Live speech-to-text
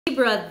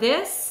Libra,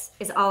 this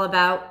is all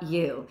about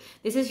you.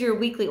 This is your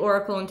weekly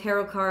oracle and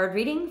tarot card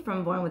reading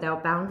from Born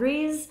Without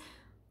Boundaries.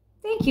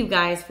 Thank you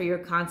guys for your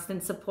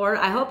constant support.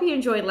 I hope you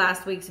enjoyed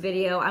last week's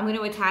video. I'm going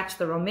to attach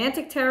the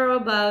romantic tarot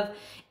above,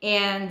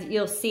 and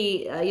you'll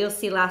see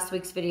last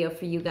week's video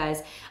for you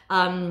guys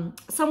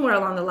somewhere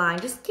along the line.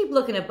 Just keep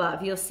looking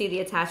above. You'll see the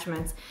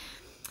attachments.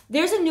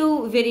 There's a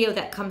new video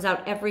that comes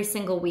out every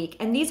single week,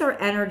 and these are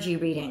energy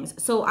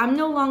readings. So I'm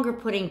no longer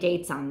putting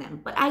dates on them,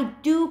 but I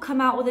do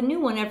come out with a new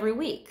one every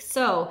week.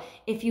 So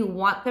if you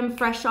want them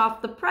fresh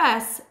off the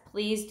press,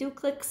 please do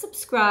click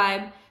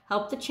subscribe,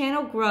 help the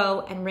channel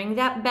grow, and ring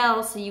that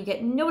bell so you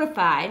get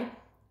notified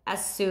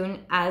as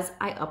soon as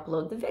I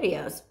upload the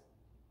videos.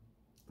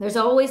 There's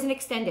always an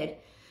extended.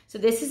 So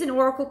this is an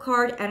oracle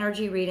card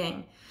energy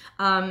reading,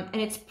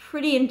 and it's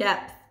pretty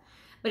in-depth.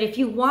 But if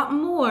you want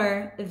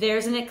more,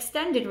 there's an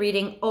extended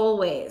reading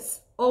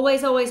always.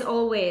 Always, always,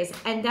 always.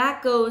 And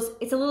that goes,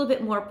 it's a little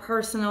bit more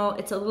personal.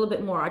 It's a little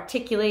bit more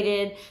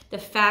articulated. The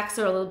facts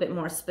are a little bit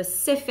more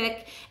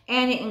specific.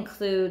 And it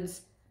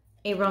includes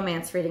a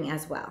romance reading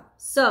as well.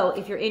 So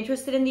if you're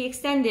interested in the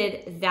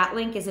extended, that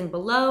link is in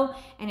below.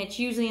 And it's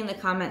usually in the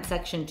comment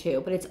section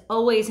too. But it's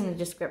always in the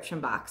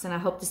description box. And I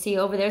hope to see you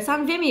over there. It's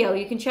on Vimeo.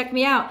 You can check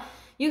me out.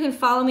 You can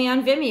follow me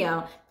on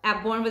Vimeo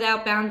at Born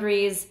Without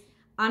Boundaries.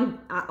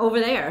 Over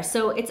there.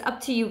 So it's up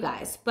to you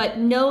guys, but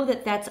know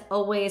that that's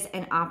always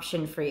an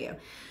option for you.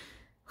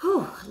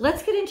 Whew.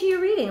 Let's get into your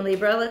reading,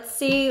 Libra. Let's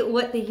see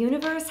what the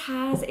universe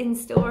has in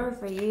store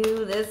for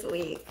you this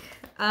week.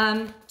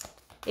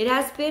 It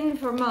has been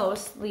for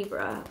most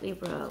Libra.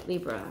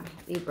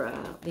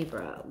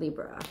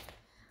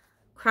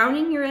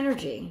 Crowning your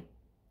energy.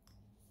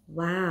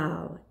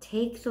 Wow.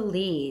 Take the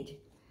lead.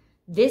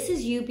 This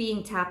is you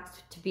being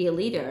tapped to be a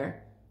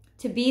leader,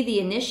 to be the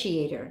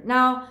initiator.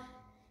 Now,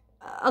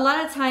 a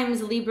lot of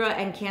times Libra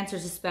and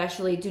Cancers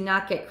especially do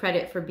not get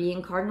credit for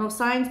being cardinal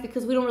signs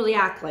because we don't really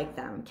act like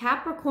them.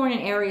 Capricorn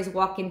and Aries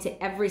walk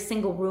into every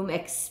single room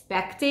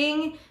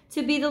expecting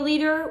to be the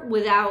leader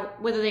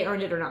without whether they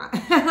earned it or not.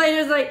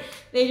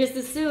 they just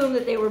assume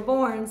that they were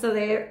born, so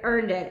they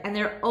earned it. And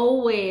they're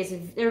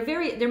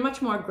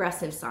much more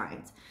aggressive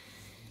signs.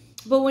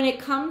 But when it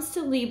comes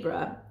to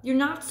Libra, you're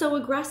not so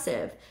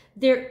aggressive.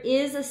 There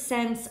is a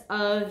sense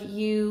of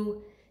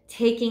you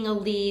taking a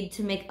lead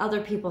to make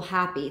other people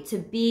happy, to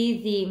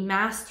be the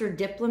master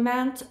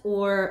diplomat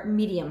or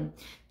medium,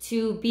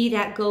 to be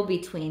that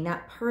go-between,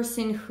 that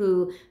person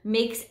who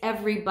makes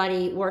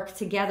everybody work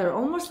together,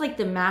 almost like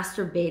the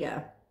master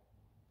beta.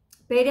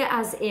 Beta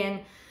as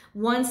in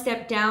one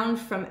step down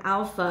from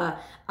alpha,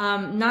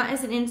 not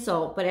as an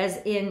insult, but as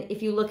in,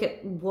 if you look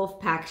at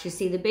wolf packs, you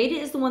see the beta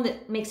is the one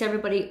that makes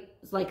everybody,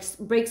 like,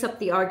 breaks up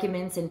the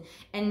arguments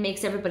and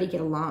makes everybody get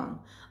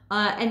along.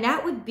 And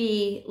that would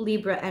be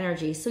Libra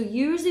energy. So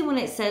usually when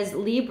it says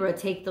Libra,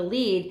 take the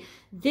lead,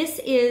 this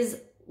is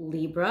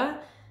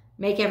Libra,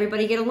 make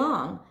everybody get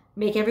along,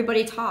 make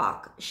everybody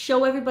talk,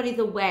 show everybody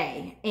the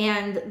way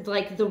and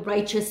like the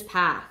righteous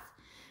path.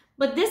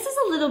 But this is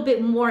a little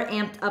bit more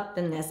amped up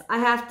than this. I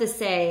have to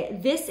say,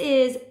 this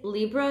is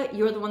Libra,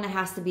 you're the one that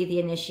has to be the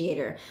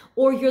initiator,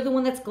 or you're the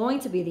one that's going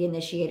to be the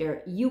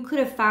initiator. You could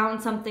have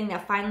found something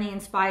that finally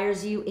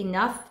inspires you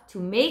enough to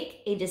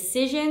make a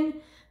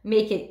decision,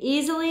 make it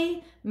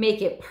easily,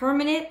 make it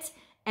permanent,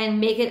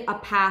 and make it a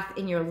path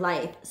in your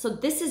life. So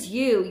this is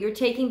you. You're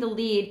taking the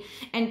lead,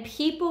 and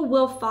people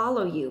will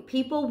follow you.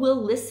 People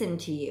will listen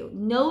to you.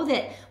 Know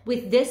that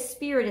with this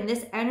spirit and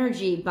this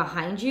energy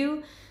behind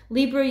you,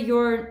 Libra,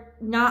 you're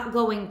not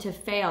going to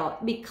fail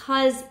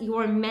because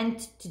you're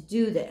meant to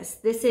do this.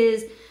 This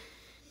is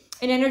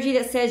an energy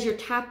that says you're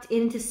tapped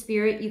into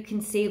spirit. You can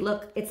see,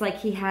 look, it's like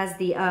he has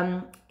the,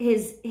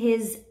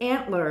 his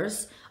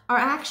antlers are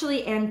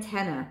actually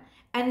antenna.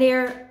 And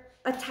they're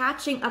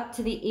attaching up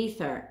to the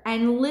ether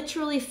and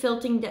literally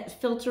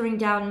filtering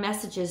down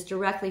messages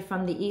directly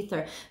from the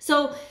ether.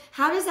 So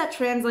how does that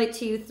translate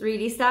to you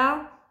 3D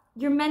style?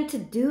 You're meant to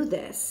do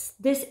this.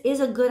 This is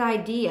a good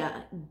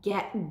idea.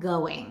 Get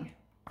going.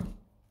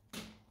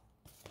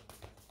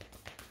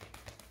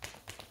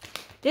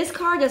 This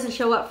card doesn't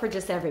show up for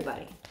just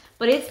everybody,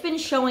 but it's been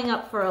showing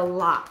up for a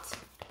lot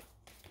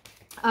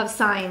of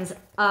signs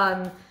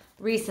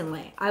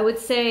recently. I would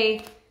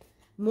say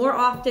more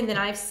often than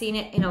I've seen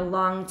it in a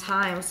long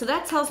time. So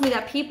that tells me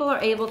that people are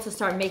able to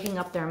start making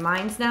up their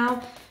minds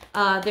now.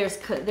 There's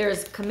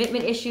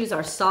commitment issues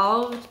are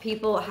solved.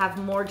 People have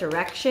more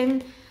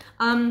direction.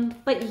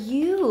 But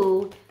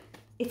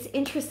it's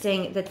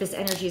interesting that this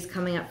energy is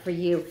coming up for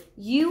you.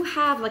 You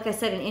have, like I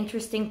said, an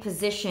interesting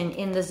position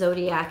in the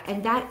zodiac,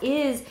 and that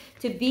is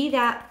to be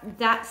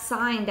that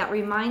sign that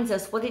reminds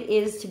us what it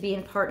is to be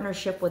in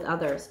partnership with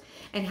others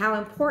and how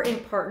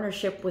important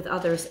partnership with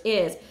others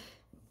is.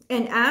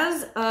 And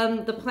as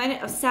the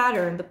planet of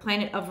Saturn, the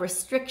planet of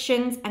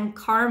restrictions and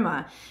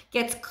karma,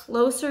 gets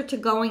closer to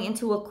going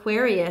into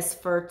Aquarius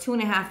for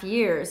 2.5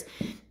 years,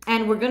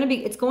 And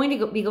it's going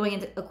to be going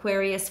into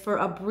Aquarius for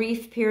a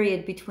brief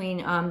period between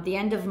the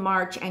end of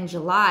March and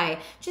July,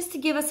 just to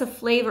give us a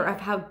flavor of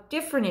how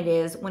different it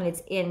is when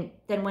it's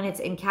than when it's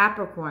in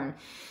Capricorn.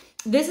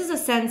 This is a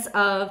sense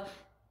of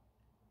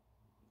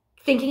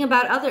thinking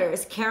about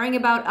others, caring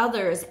about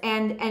others,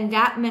 and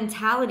that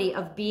mentality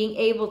of being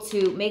able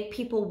to make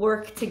people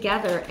work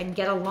together and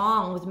get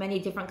along with many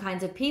different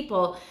kinds of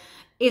people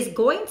is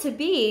going to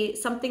be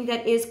something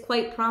that is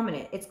quite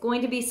prominent. It's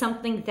going to be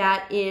something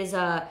that is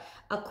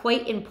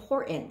quite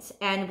important.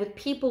 And with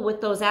people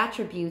with those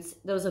attributes,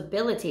 those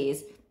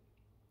abilities,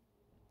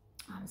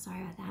 I'm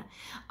sorry about that,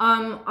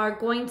 are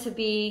going to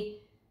be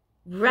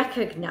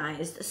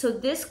recognized. So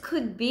this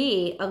could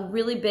be a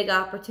really big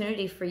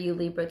opportunity for you,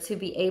 Libra, to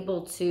be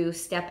able to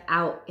step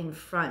out in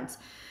front.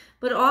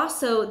 But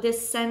also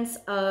this sense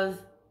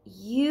of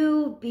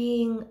you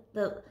being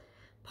the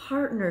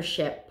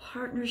partnership.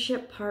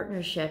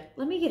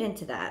 Let me get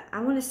into that. I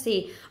want to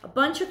see, a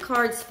bunch of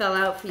cards fell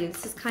out for you.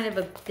 This is kind of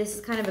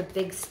a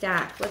big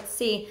stack. Let's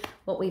see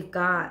what we've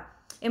got.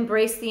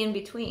 Embrace the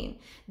in-between.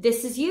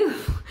 This is you.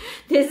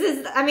 This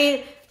is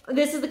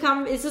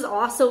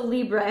also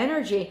Libra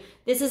energy.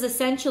 This is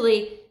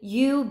essentially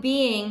you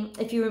being,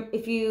 if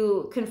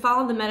you can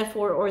follow the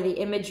metaphor or the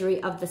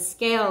imagery of the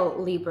scale,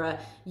 Libra,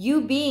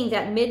 you being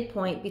that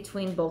midpoint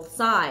between both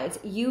sides,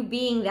 you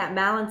being that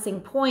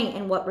balancing point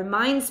and what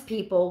reminds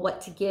people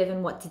what to give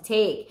and what to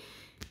take.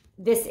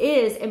 This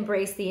is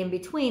embrace the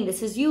in-between.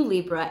 This is you,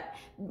 Libra,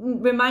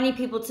 reminding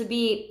people to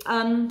be,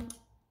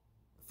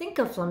 think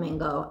of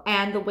flamingo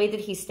and the way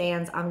that he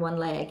stands on one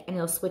leg and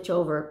he'll switch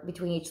over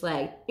between each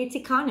leg. It's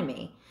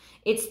economy.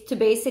 It's to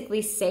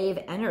basically save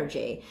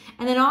energy.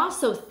 And then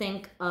also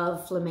think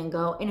of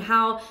flamingo and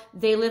how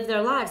they live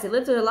their lives. They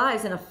live their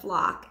lives in a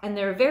flock, and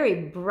they're very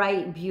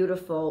bright,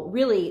 beautiful,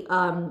 really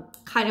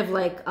kind of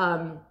like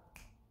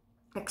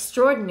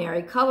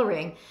extraordinary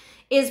coloring,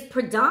 is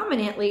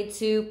predominantly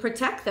to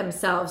protect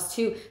themselves,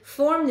 to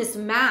form this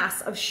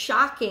mass of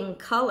shocking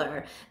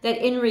color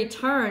that in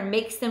return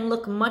makes them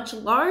look much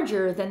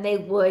larger than they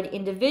would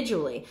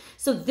individually.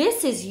 So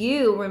this is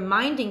you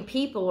reminding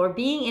people, or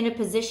being in a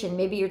position,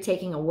 maybe you're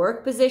taking a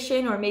work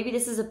position, or maybe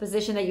this is a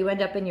position that you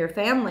end up in your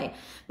family,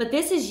 but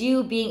this is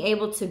you being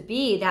able to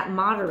be that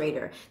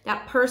moderator,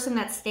 that person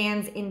that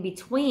stands in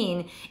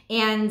between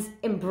and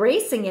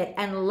embracing it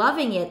and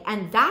loving it.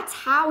 And that's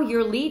how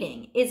you're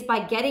leading, is by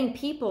getting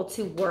people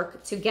to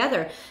work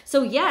together.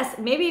 So yes,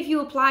 maybe if you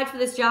applied for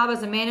this job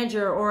as a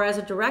manager or as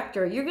a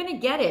director, you're going to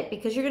get it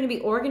because you're going to be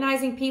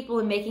organizing people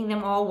and making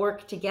them all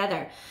work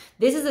together.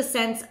 This is a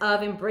sense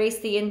of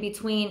embrace the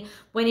in-between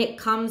when it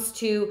comes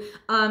to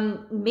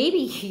maybe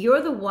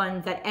you're the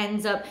one that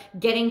ends up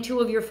getting two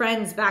of your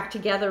friends back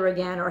together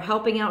again, or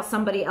helping out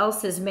somebody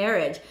else's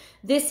marriage.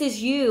 This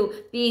is you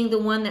being the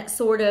one that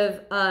sort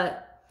of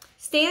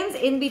stands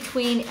in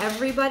between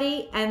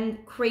everybody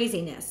and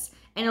craziness,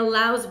 and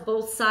allows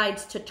both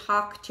sides to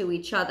talk to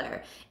each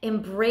other.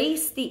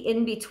 Embrace the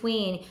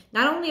in-between.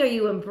 Not only are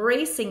you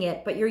embracing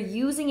it, but you're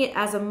using it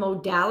as a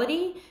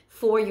modality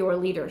for your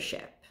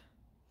leadership.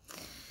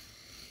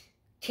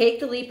 Take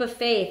the leap of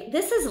faith.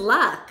 This is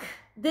luck.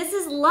 This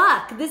is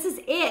luck. This is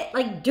it.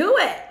 Like, do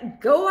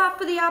it. Go out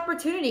for the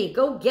opportunity.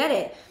 Go get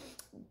it.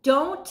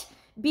 Don't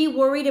be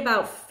worried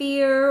about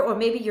fear, or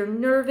maybe you're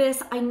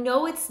nervous. I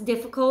know it's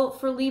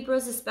difficult for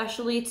Libras,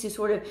 especially to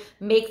sort of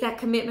make that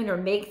commitment or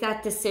make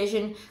that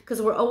decision,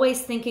 because we're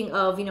always thinking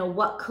of, you know,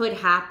 what could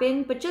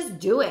happen, but just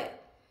do it.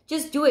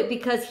 Just do it,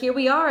 because here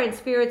we are in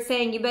Spirit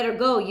saying, you better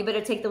go, you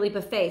better take the leap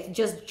of faith.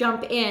 Just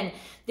jump in.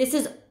 This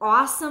is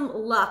awesome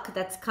luck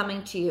that's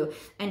coming to you.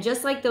 And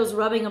just like those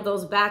rubbing of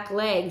those back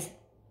legs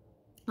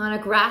on a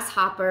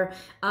grasshopper,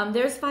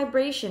 there's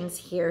vibrations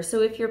here.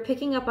 So if you're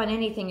picking up on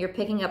anything, you're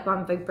picking up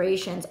on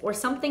vibrations, or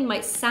something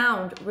might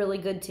sound really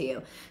good to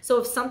you. So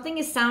if something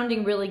is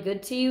sounding really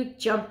good to you,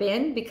 jump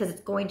in, because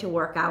it's going to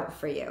work out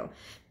for you.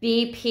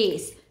 Be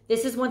peace.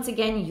 This is, once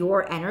again,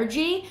 your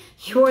energy.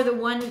 You're the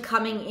one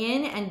coming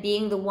in and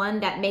being the one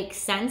that makes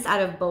sense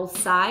out of both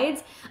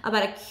sides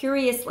about a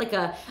curious, like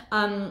a,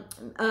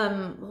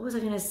 what was I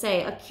going to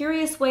say? A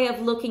curious way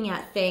of looking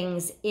at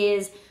things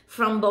is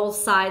from both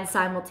sides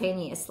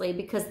simultaneously,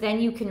 because then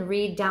you can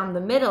read down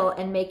the middle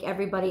and make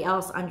everybody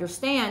else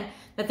understand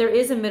that there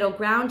is a middle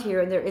ground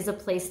here and there is a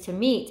place to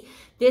meet.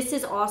 This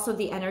is also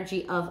the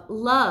energy of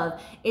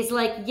love. It's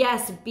like,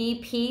 yes,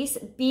 be peace,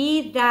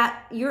 be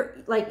that, you're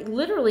like,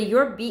 literally,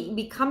 you're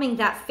becoming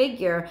that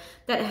figure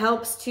that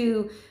helps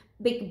to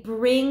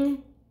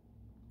bring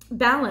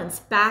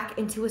balance back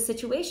into a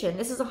situation.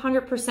 This is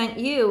 100%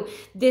 you.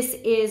 This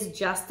is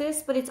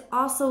justice, but it's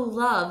also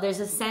love. There's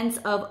a sense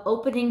of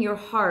opening your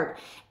heart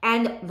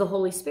and the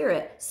Holy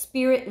Spirit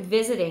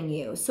visiting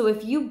you. So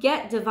if you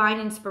get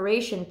divine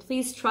inspiration,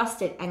 please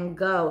trust it and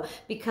go,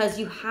 because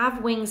you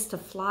have wings to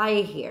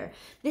fly here.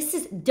 This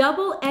is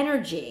double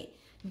energy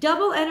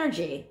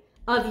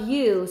of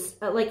you,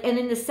 and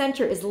in the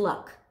center is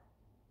luck.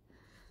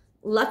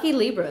 Lucky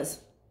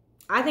Libras.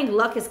 I think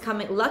luck is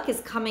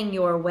coming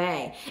your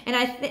way. And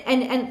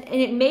and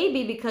it may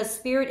be because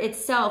Spirit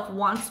itself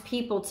wants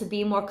people to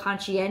be more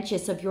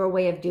conscientious of your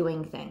way of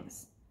doing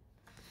things.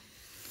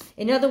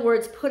 In other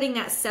words, putting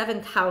that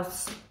 7th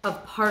house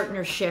of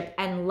partnership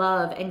and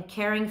love and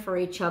caring for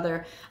each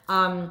other,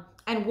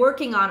 and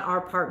working on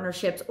our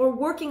partnerships or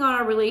working on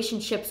our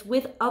relationships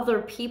with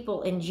other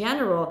people in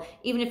general,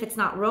 even if it's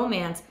not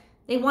romance,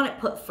 they want it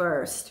put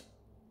first.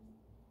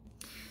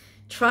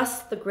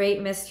 Trust the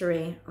great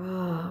mystery.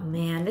 Oh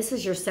man, this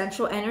is your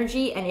central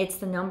energy, and it's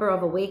the number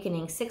of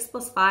awakening. 6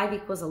 +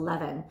 5 =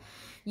 11.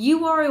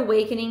 You are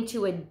awakening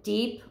to a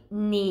deep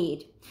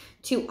need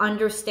to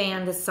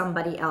understand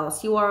somebody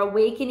else. You are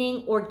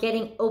awakening or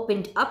getting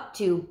opened up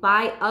to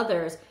by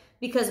others,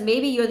 because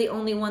maybe you're the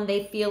only one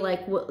they feel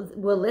like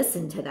will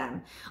listen to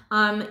them.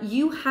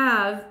 You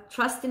have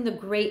trust in the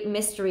great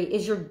mystery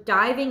is you're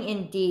diving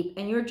in deep,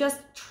 and you're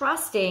just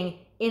trusting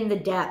in the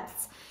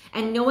depths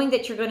and knowing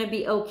that you're going to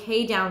be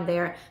okay down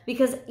there,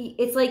 because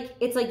it's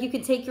like you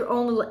can take your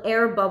own little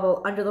air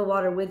bubble under the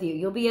water with you.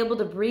 You'll be able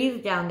to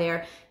breathe down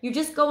there. You're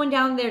just going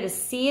down there to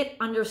see it,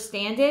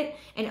 understand it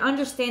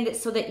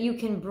so that you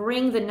can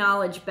bring the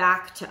knowledge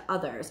back to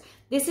others.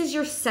 This is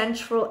your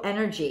central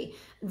energy.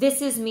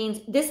 This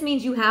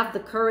means you have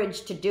the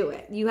courage to do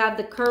it. You have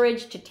the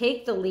courage to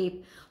take the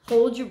leap,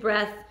 hold your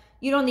breath.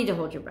 You don't need to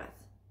hold your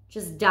breath.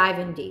 Just dive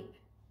in deep.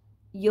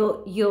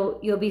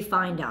 You'll be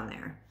fine down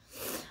there.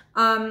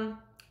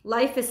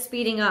 Life is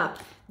speeding up.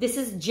 This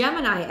is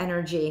Gemini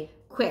energy.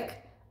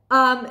 Quick.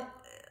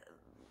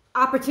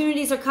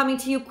 Opportunities are coming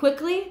to you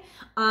quickly.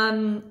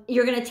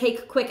 You're going to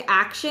take quick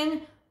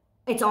action.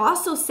 It's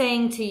also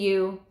saying to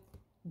you,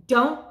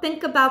 don't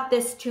think about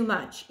this too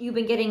much. You've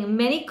been getting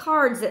many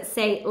cards that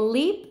say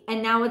leap,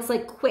 and now it's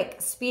like quick,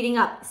 speeding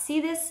up. See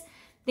this?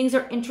 Things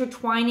are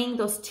intertwining.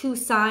 Those two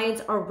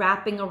sides are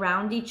wrapping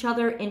around each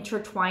other,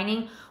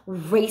 intertwining,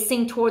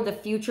 racing toward the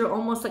future,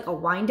 almost like a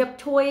wind-up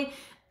toy.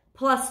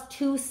 Plus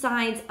 2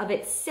 sides of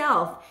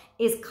itself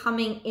is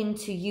coming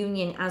into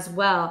union as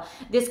well.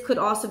 This could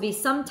also be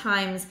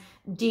sometimes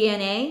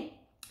DNA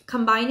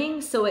combining,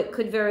 so it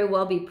could very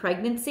well be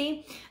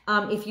pregnancy.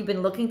 If you've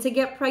been looking to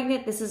get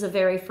pregnant, this is a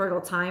very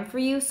fertile time for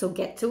you, so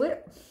get to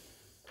it.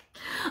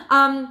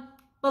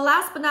 But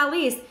last but not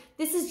least,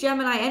 this is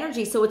Gemini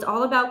energy, so it's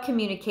all about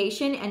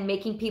communication and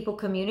making people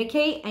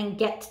communicate and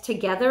get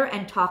together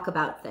and talk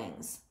about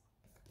things.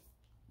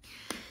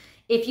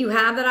 If you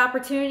have that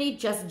opportunity,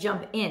 just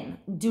jump in.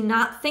 Do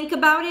not think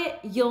about it.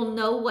 You'll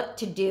know what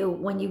to do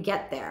when you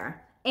get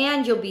there.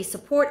 And you'll be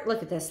support.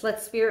 Look at this.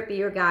 Let Spirit be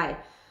your guide.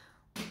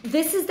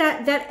 This is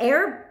that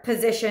air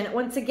position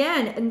once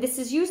again, and this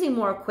is usually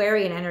more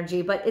Aquarian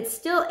energy, but it's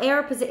still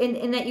air position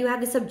in that you have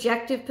this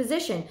objective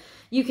position.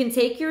 You can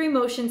take your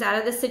emotions out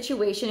of the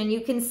situation and you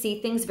can see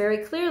things very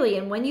clearly.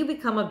 And when you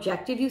become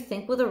objective, you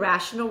think with a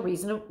rational,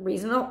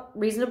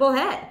 reasonable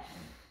head.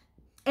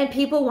 And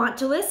people want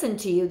to listen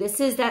to you. This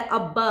is that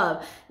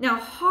above. Now,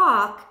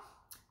 Hawk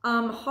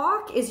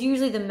is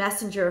usually the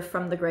messenger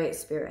from the Great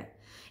Spirit.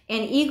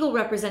 And Eagle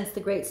represents the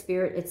Great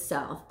Spirit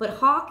itself. But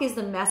Hawk is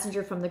the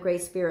messenger from the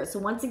Great Spirit. So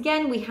once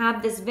again, we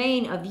have this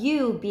vein of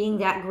you being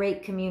that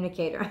great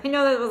communicator. I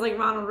know that was like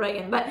Ronald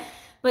Reagan, but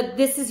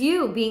this is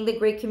you being the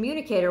great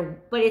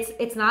communicator. But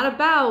it's not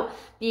about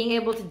being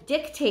able to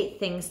dictate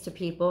things to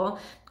people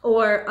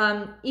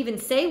or even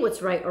say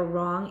what's right or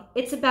wrong.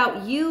 It's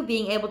about you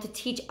being able to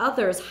teach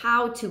others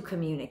how to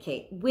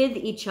communicate with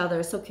each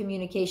other so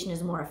communication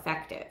is more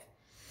effective.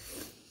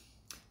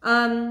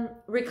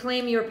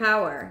 Reclaim your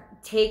power.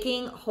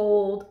 Taking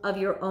hold of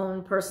your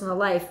own personal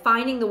life.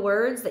 Finding the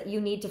words that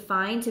you need to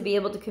find to be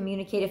able to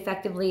communicate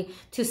effectively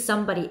to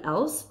somebody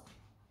else.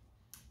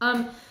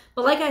 But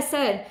like I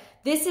said,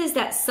 this is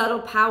that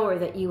subtle power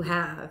that you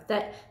have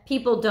that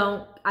people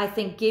don't, I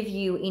think, give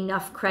you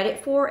enough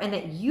credit for, and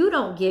that you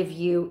don't give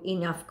you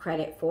enough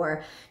credit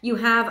for. You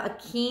have a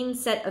keen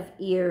set of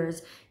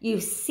ears.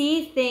 You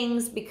see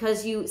things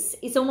because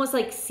it's almost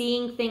like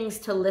seeing things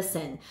to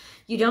listen.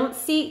 You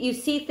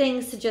see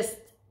things to just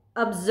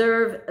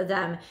observe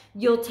them.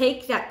 You'll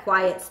take that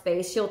quiet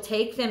space. You'll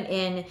take them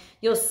in.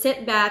 You'll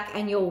sit back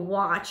and you'll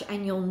watch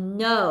and you'll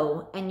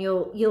know and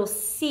you'll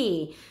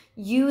see.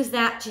 Use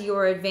that to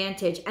your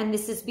advantage. And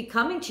this is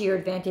becoming to your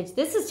advantage.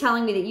 This is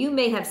telling me that you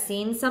may have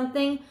seen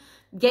something,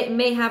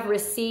 may have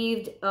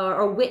received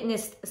or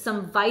witnessed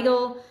some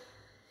vital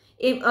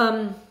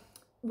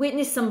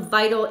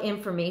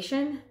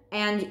information.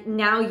 And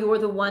now you're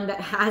the one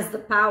that has the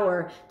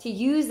power to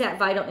use that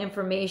vital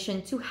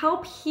information to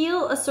help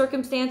heal a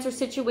circumstance or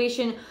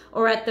situation,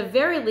 or at the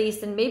very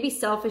least, and maybe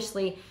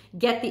selfishly,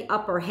 get the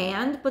upper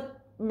hand. But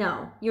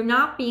no, you're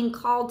not being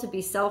called to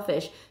be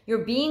selfish.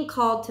 You're being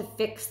called to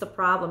fix the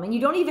problem. And you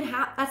don't even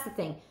have, that's the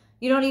thing.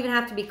 You don't even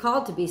have to be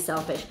called to be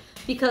selfish,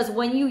 because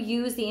when you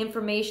use the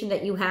information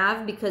that you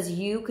have, because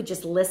you could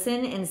just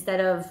listen instead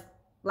of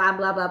blah,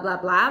 blah, blah, blah,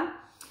 blah,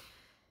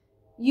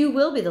 you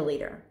will be the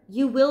leader.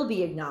 You will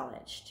be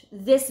acknowledged.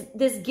 This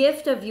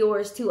gift of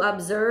yours to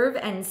observe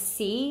and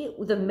see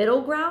the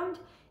middle ground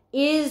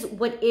is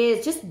what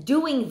is, just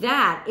doing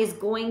that is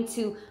going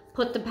to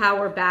put the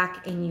power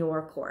back in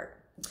your court.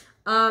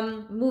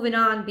 Moving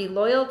on, be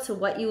loyal to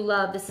what you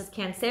love. This is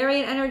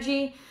Cancerian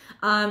energy.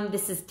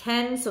 This is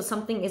 10, so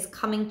something is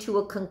coming to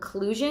a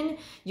conclusion.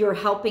 You're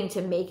helping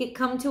to make it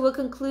come to a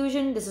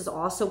conclusion. This is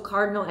also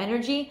cardinal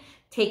energy,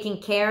 taking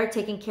care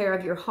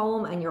of your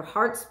home and your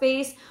heart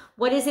space.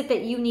 What is it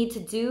that you need to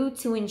do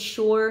to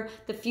ensure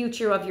the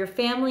future of your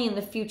family and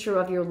the future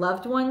of your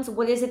loved ones?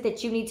 What is it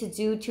that you need to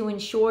do to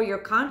ensure your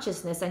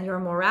consciousness and your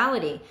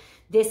morality?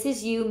 This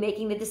is you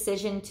making the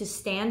decision to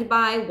stand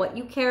by what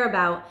you care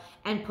about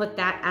and put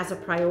that as a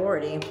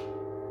priority.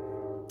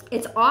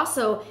 It's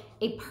also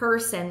a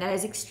person that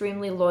is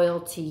extremely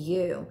loyal to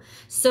you.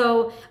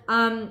 So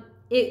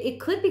it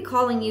could be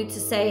calling you to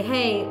say,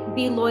 hey,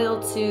 be loyal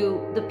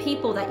to the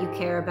people that you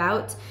care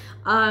about.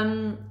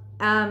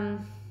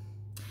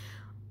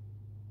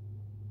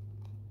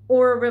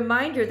 Or a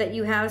reminder that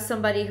you have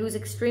somebody who's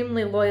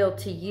extremely loyal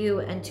to you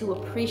and to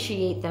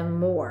appreciate them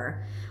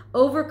more.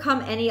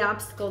 Overcome any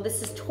obstacle.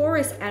 This is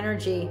Taurus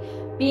energy.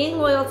 Being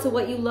loyal to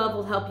what you love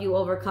will help you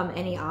overcome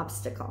any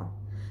obstacle.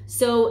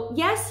 So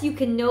yes, you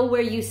can know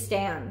where you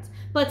stand,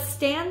 but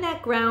stand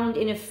that ground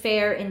in a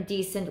fair and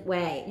decent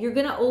way. You're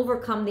going to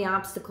overcome the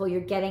obstacle.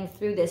 You're getting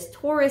through this.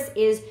 Taurus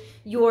is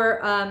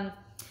your,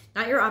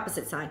 not your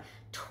opposite sign.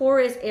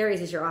 Taurus, Aries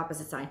is your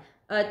opposite sign.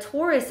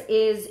 Taurus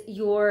is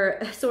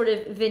your sort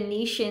of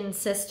Venetian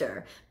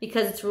sister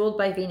because it's ruled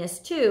by Venus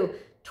too.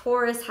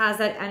 Taurus has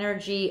that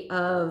energy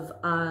of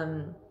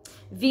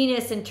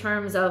Venus in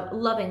terms of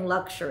loving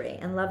luxury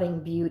and loving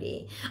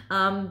beauty.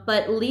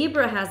 But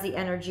Libra has the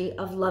energy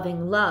of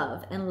loving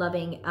love and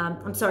loving,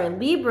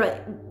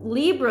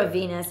 Libra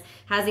Venus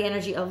has the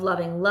energy of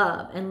loving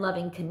love and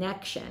loving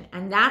connection.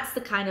 And that's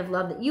the kind of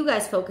love that you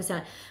guys focus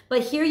on.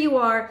 But here you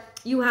are,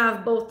 you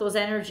have both those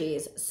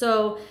energies.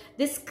 So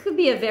this could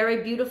be a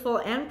very beautiful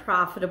and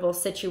profitable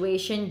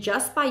situation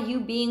just by you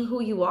being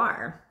who you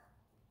are.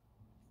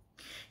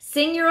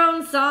 Sing your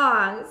own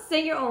song,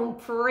 sing your own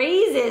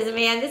praises,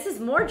 man. This is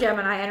more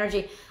Gemini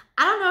energy.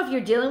 I don't know if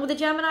you're dealing with a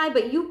Gemini,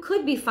 but you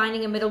could be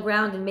finding a middle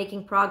ground and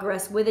making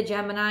progress with a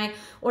Gemini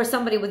or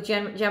somebody with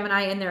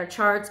Gemini in their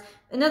charts.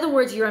 In other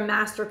words, you're a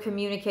master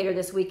communicator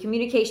this week.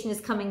 Communication is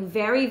coming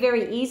very,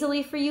 very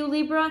easily for you,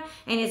 Libra,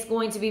 and it's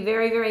going to be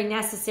very, very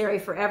necessary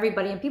for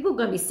everybody. And people are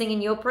going to be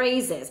singing your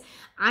praises.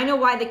 I know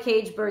why the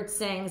cage bird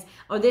sings.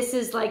 Or this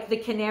is like the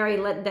canary,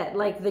 that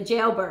like the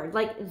jailbird.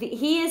 Like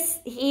he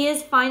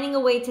is finding a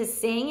way to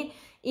sing,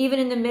 even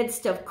in the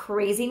midst of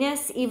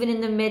craziness, even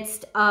in the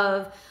midst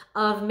of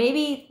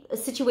maybe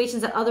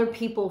situations that other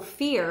people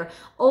fear.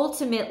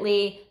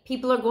 Ultimately,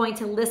 people are going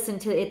to listen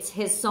to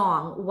his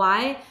song.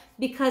 Why?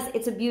 Because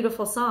it's a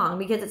beautiful song,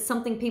 because it's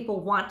something people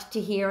want to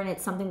hear and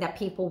it's something that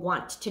people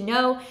want to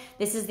know.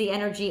 This is the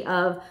energy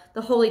of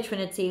the Holy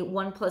Trinity,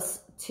 1 +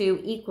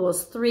 2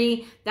 =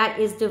 3. That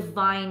is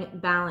divine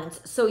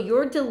balance. So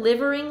you're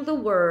delivering the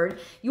word.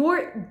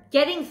 You're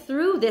getting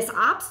through this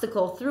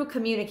obstacle through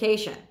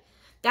communication.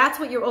 That's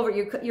what you're over.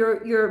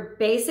 You're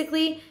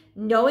basically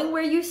knowing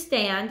where you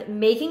stand,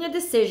 making a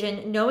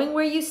decision, knowing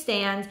where you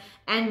stand,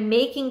 and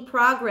making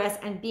progress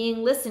and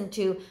being listened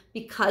to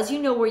because you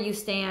know where you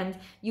stand,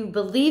 you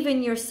believe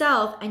in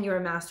yourself, and you're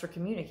a master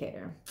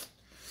communicator.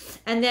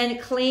 And then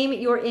claim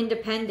your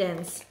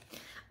independence.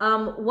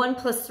 1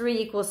 +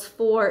 3 =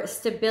 4,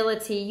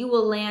 stability. You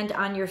will land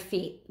on your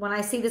feet. When I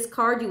see this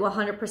card, you will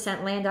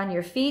 100% land on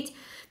your feet.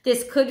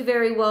 This could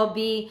very well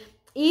be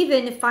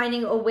even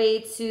finding a way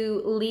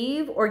to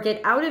leave or get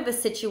out of a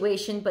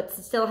situation, but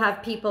still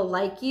have people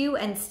like you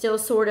and still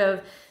sort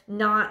of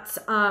not,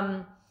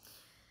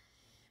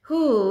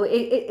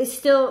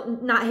 still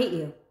not hate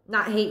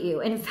you.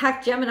 In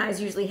fact,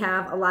 Geminis usually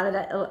have a lot of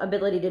that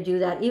ability to do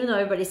that. Even though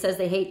everybody says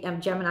they hate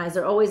Geminis,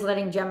 they're always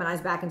letting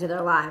Geminis back into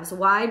their lives.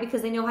 Why?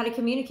 Because they know how to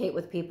communicate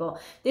with people.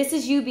 This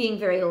is you being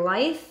very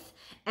life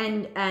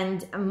and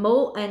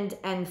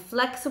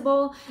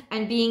flexible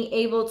and being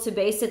able to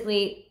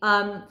basically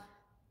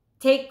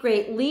take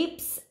great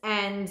leaps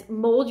and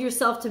mold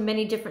yourself to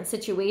many different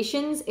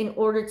situations in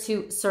order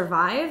to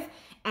survive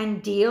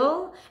and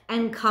deal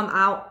and come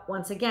out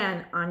once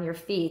again on your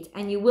feet.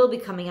 And you will be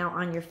coming out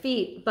on your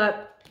feet,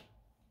 but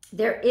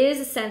there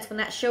is a sense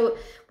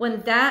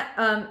when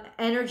that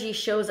energy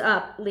shows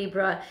up,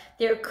 Libra,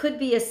 there could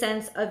be a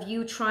sense of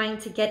you trying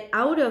to get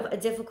out of a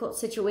difficult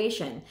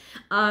situation.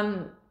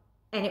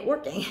 And it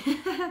working.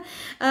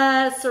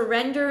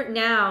 Surrender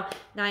now.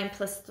 9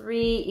 +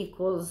 3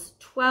 =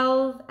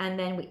 12. And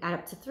then we add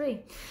up to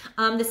 3.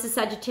 This is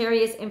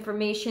Sagittarius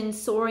information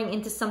soaring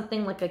into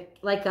something like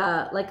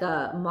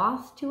a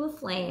moth to a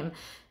flame.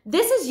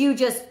 This is you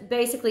just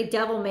basically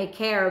devil may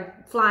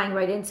care, flying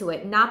right into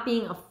it, not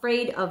being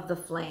afraid of the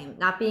flame,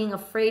 not being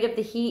afraid of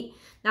the heat,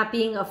 not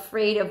being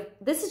afraid of,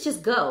 this is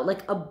just go,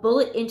 like a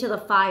bullet into the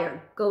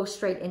fire, go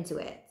straight into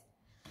it.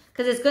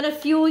 Because it's going to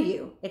fuel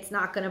you. It's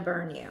not going to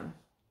burn you.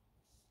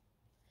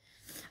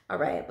 All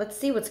right, let's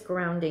see what's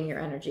grounding your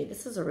energy.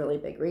 This is a really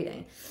big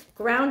reading.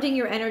 Grounding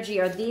your energy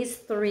are these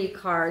 3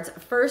 cards.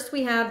 First,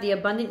 we have the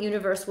abundant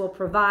universe will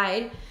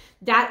provide.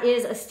 that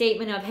is a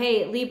statement of,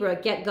 hey, Libra,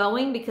 get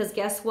going, because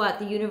guess what?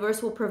 The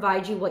universe will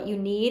provide you what you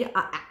need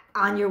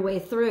on your way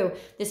through.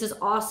 This is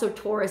also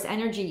Taurus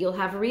energy. You'll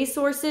have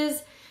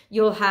resources.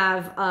 You'll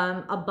have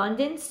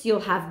abundance, you'll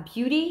have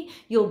beauty,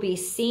 you'll be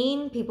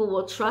seen, people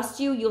will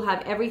trust you, you'll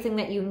have everything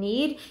that you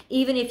need,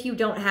 even if you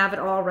don't have it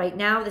all right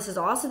now. This is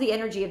also the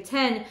energy of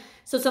 10,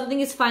 so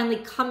something is finally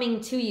coming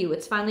to you.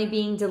 It's finally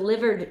being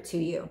delivered to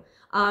you.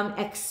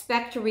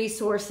 Expect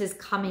resources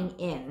coming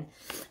in,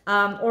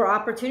 or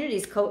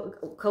opportunities,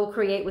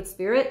 co-create with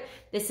spirit.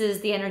 This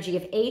is the energy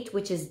of 8,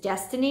 which is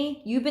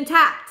destiny. You've been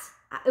tapped.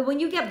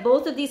 When you get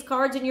both of these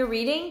cards in your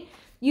reading,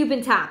 you've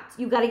been tapped.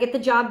 You got to get the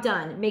job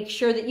done. Make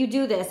sure that you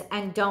do this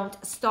and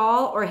don't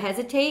stall or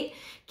hesitate.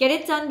 Get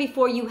it done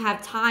before you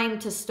have time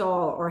to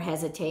stall or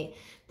hesitate.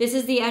 This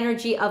is the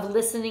energy of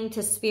listening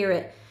to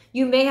spirit.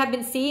 You may have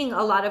been seeing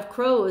a lot of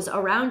crows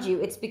around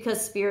you. It's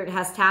because spirit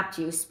has tapped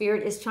you.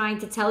 Spirit is trying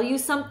to tell you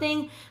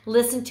something.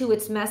 Listen to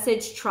its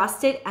message,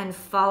 trust it, and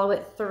follow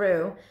it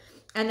through.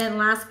 And then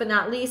last but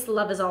not least,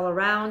 love is all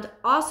around.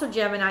 Also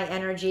Gemini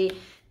energy,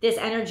 this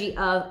energy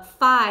of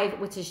 5,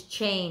 which is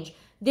change.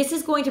 This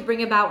is going to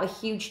bring about a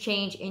huge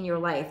change in your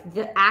life.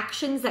 The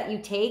actions that you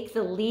take,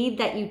 the lead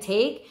that you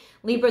take,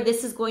 Libra,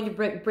 this is going to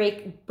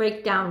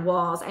break down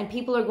walls, and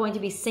people are going to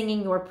be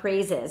singing your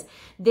praises.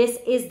 This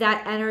is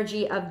that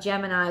energy of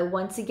Gemini.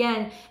 Once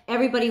again,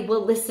 everybody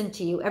will listen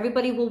to you.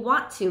 Everybody will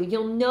want to.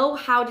 You'll know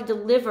how to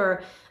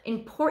deliver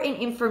important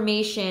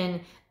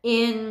information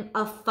in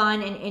a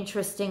fun and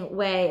interesting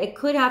way. It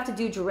could have to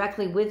do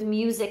directly with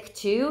music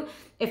too,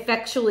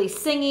 effectually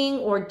singing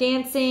or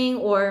dancing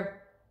or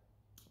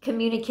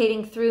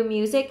communicating through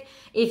music.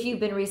 If you've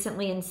been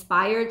recently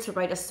inspired to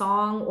write a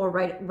song or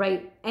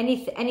write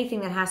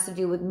anything that has to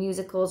do with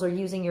musicals or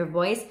using your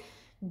voice,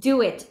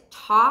 do it.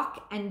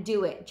 Talk and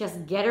do it.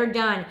 Just get her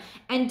done.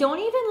 And don't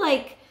even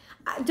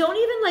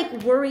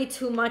worry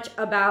too much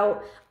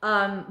about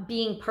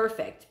being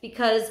perfect,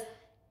 because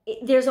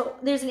there's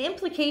an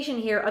implication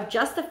here of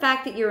just the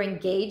fact that you're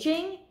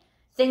engaging,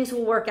 things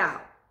will work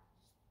out.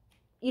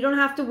 You don't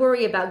have to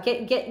worry about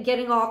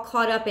getting all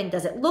caught up in,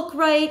 does it look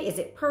right? Is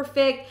it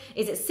perfect?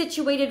 Is it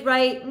situated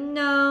right?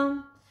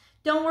 No,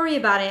 don't worry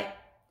about it.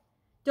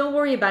 Don't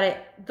worry about it.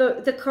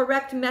 The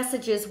correct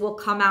messages will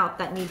come out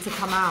that need to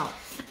come out.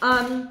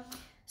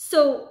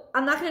 So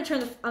I'm not going to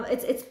turn the,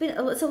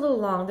 it's a little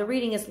long. The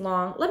reading is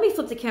long. Let me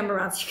flip the camera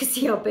around so you can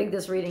see how big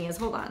this reading is.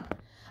 Hold on.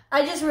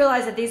 I just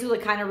realized that these are the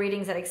kind of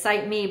readings that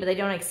excite me, but they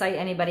don't excite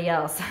anybody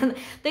else.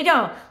 They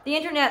don't. The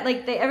internet,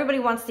 everybody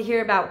wants to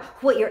hear about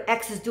what your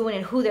ex is doing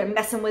and who they're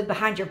messing with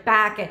behind your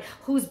back and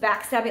who's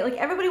backstabbing. Like,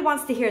 everybody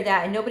wants to hear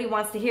that, and nobody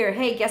wants to hear,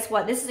 hey, guess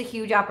what? This is a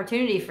huge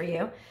opportunity for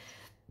you.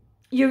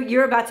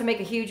 You're about to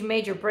make a huge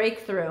major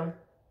breakthrough.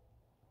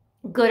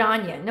 Good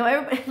on you. No,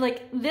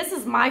 everybody, this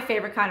is my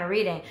favorite kind of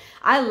reading.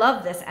 I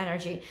love this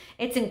energy.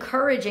 It's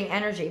encouraging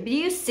energy. But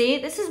you see,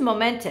 this is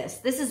momentous.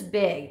 This is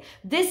big.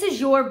 This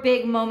is your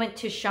big moment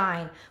to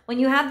shine. When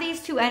you have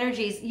these two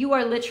energies, you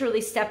are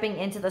literally stepping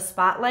into the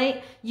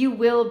spotlight. You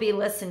will be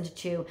listened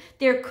to.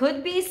 There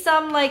could be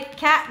some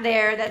cat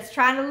there that's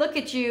trying to look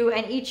at you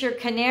and eat your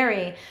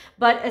canary,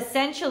 but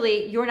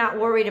essentially you're not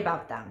worried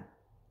about them.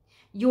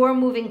 You're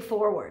moving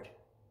forward.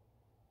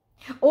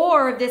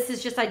 Or this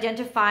is just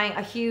identifying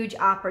a huge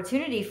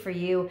opportunity for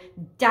you.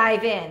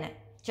 Dive in.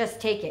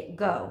 Just take it.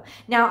 Go.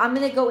 Now, I'm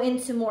going to go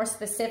into more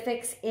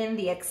specifics in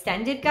the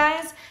extended,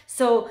 guys.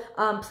 So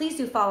please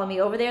do follow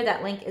me over there.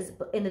 That link is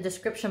in the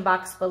description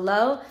box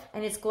below,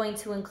 and it's going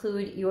to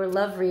include your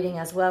love reading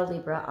as well,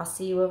 Libra. I'll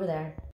see you over there.